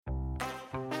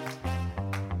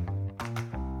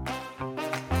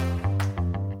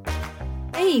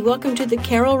Hey, welcome to the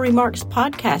Carol Remarks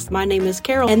podcast. My name is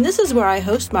Carol, and this is where I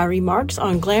host my remarks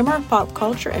on glamour, pop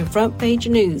culture, and front page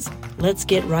news. Let's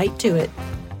get right to it.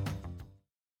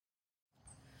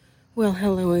 Well,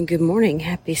 hello and good morning.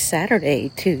 Happy Saturday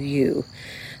to you.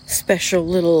 Special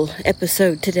little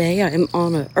episode today. I am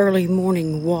on an early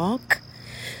morning walk.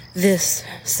 This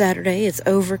Saturday it's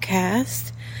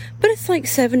overcast, but it's like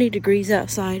 70 degrees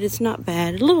outside. It's not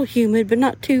bad. A little humid, but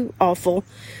not too awful.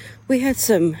 We had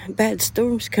some bad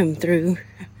storms come through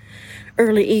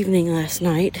early evening last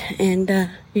night, and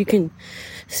you can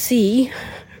see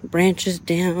branches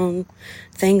down,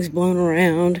 things blown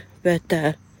around.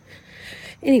 But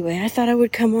anyway, I thought I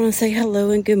would come on and say hello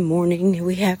and good morning.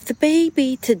 We have the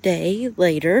baby today,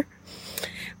 later.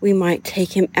 We might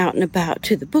take him out and about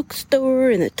to the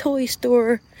bookstore and the toy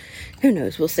store. Who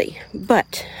knows? We'll see.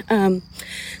 But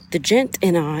the gent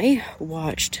and I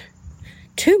watched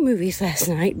 2 movies last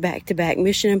night, back to back.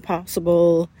 Mission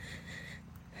Impossible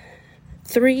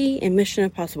 3 and Mission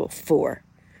Impossible 4.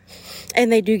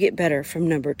 And they do get better from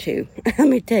number 2. Let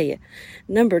me tell you.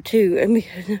 Number 2,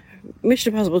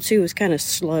 Mission Impossible 2 was kind of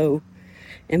slow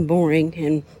and boring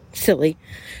and silly.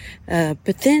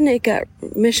 But then it got,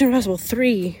 Mission Impossible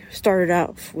 3 started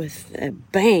out with a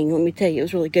bang. Let me tell you, it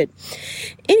was really good.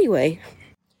 Anyway,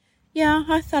 yeah,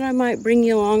 I thought I might bring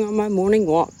you along on my morning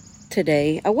walk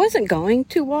today. I wasn't going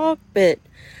to walk, but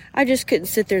I just couldn't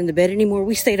sit there in the bed anymore.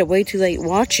 We stayed up way too late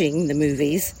watching the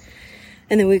movies.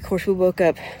 And then we woke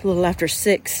up a little after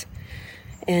 6.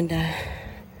 And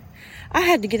I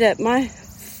had to get up. My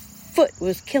foot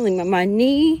was killing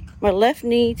me. My left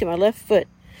knee to my left foot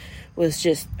was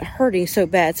just hurting so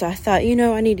bad. So I thought,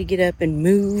 I need to get up and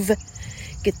move,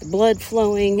 get the blood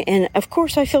flowing. And of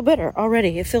course I feel better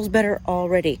already. It feels better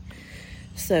already.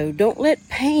 So don't let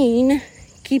pain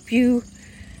keep you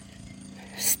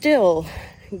still.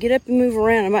 Get up and move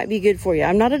around. It might be good for you.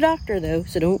 I'm not a doctor though,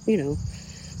 so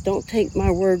don't take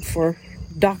my word for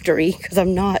doctory, because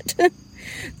I'm not.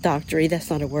 Doctory, that's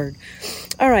not a word.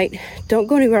 All right, don't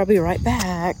go anywhere. I'll be right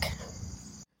back.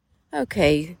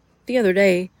 Okay, the other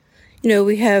day,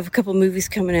 we have a couple movies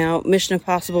coming out. Mission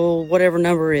Impossible, whatever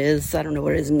number is, I don't know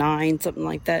what it is, 9, something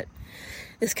like that,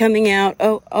 is coming out.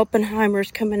 Oh,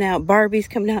 Oppenheimer's coming out. Barbie's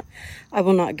coming out. I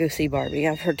will not go see Barbie.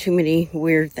 I've heard too many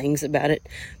weird things about it.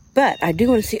 But I do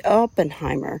want to see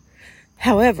Oppenheimer.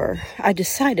 However, I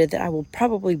decided that I will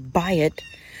probably buy it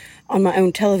on my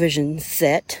own television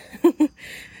set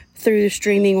through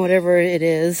streaming, whatever it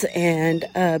is. And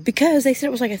because they said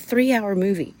it was like a 3-hour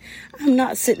movie. I'm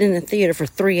not sitting in the theater for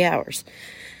 3 hours.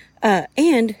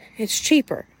 And it's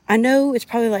cheaper. I know it's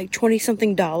probably like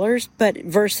 $20-something, but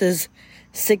versus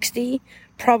 60,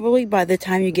 probably by the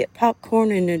time you get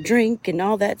popcorn and a drink and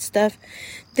all that stuff,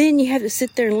 then you have to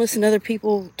sit there and listen to other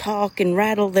people talk and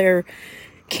rattle their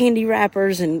candy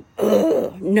wrappers and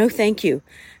no thank you.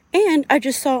 And I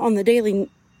just saw on the Daily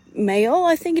Mail,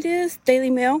 I think it is, Daily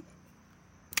Mail,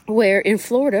 where in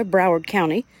Florida, Broward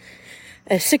County,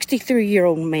 a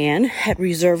 63-year-old man had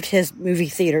reserved his movie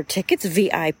theater tickets,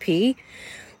 VIP,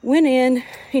 went in,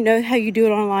 how you do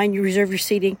it online, you reserve your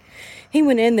seating. He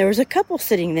went in, there was a couple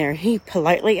sitting there. He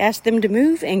politely asked them to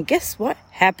move, and guess what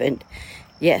happened?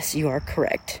 Yes, you are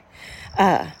correct.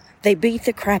 They beat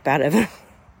the crap out of him.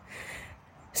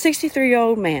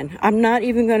 63-year-old man. I'm not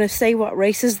even going to say what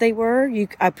races they were.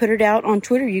 I put it out on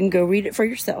Twitter. You can go read it for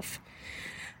yourself.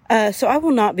 So I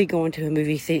will not be going to a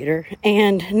movie theater,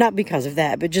 and not because of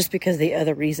that, but just because of the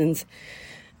other reasons.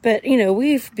 But,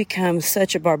 we've become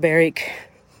such a barbaric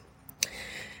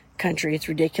country. It's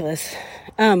ridiculous.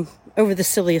 Over the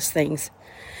silliest things.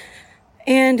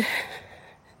 And,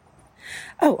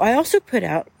 I also put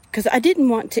out, because I didn't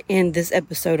want to end this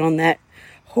episode on that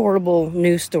horrible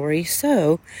news story,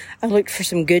 so I looked for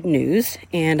some good news,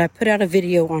 and I put out a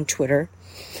video on Twitter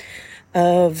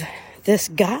of this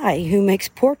guy who makes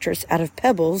portraits out of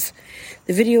pebbles.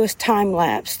 The video is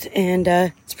time-lapsed, and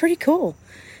it's pretty cool.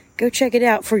 Go check it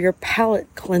out for your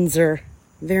palette cleanser.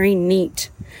 Very neat.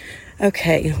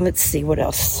 Okay, let's see what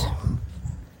else.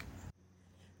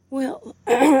 Well,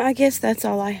 I guess that's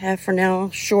all I have for now.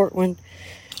 Short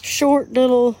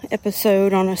little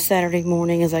episode on a Saturday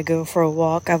morning as I go for a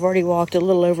walk. I've already walked a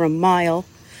little over a mile.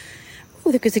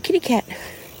 Oh, there goes a kitty cat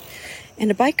and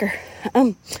a biker.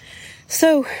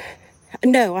 So,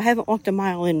 no, I haven't walked a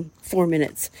mile in 4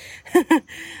 minutes.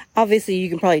 Obviously, you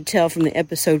can probably tell from the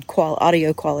episode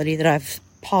audio quality that I've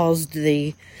paused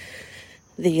the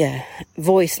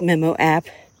voice memo app.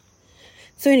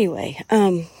 So anyway,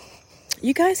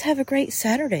 you guys have a great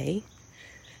Saturday.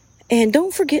 And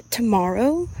don't forget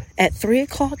tomorrow at 3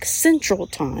 o'clock Central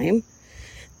Time,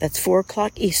 that's 4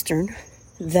 o'clock Eastern,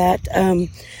 that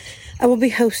I will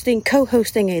be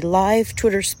co-hosting a live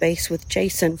Twitter space with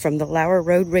Jason from the Lower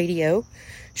Road Radio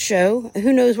show.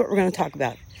 Who knows what we're going to talk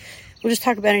about? We'll just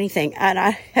talk about anything. And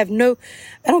I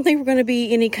don't think we're going to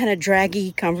be any kind of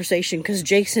draggy conversation because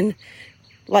Jason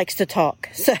likes to talk.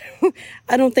 So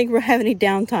I don't think we'll have any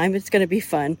downtime. It's going to be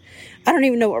fun. I don't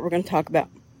even know what we're going to talk about.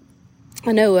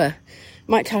 I know,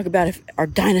 might talk about if our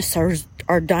dinosaurs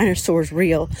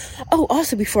real. Oh,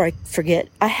 also before I forget,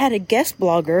 I had a guest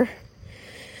blogger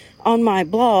on my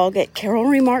blog at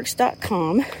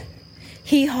carolremarks.com.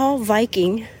 Hee Haw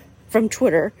Viking from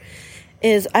Twitter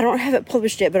I don't have it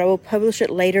published yet, but I will publish it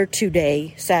later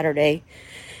today, Saturday.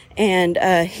 And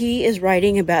he is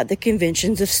writing about the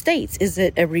conventions of states. Is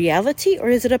it a reality or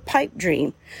is it a pipe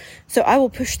dream? So I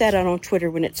will push that out on Twitter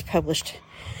when it's published.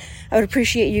 I would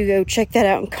appreciate you go check that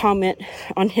out and comment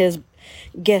on his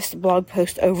guest blog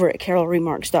post over at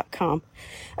carolremarks.com.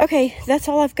 Okay, that's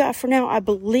all I've got for now, I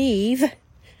believe.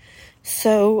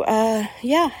 So,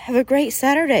 yeah, have a great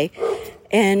Saturday.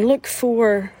 And look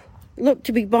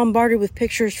to be bombarded with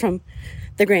pictures from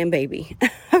the grandbaby.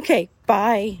 Okay,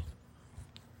 bye.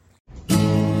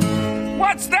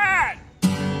 What's that?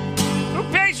 Who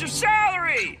pays your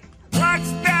salary?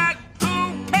 What's that?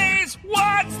 Who pays?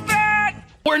 What's that?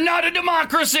 We're not a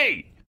democracy!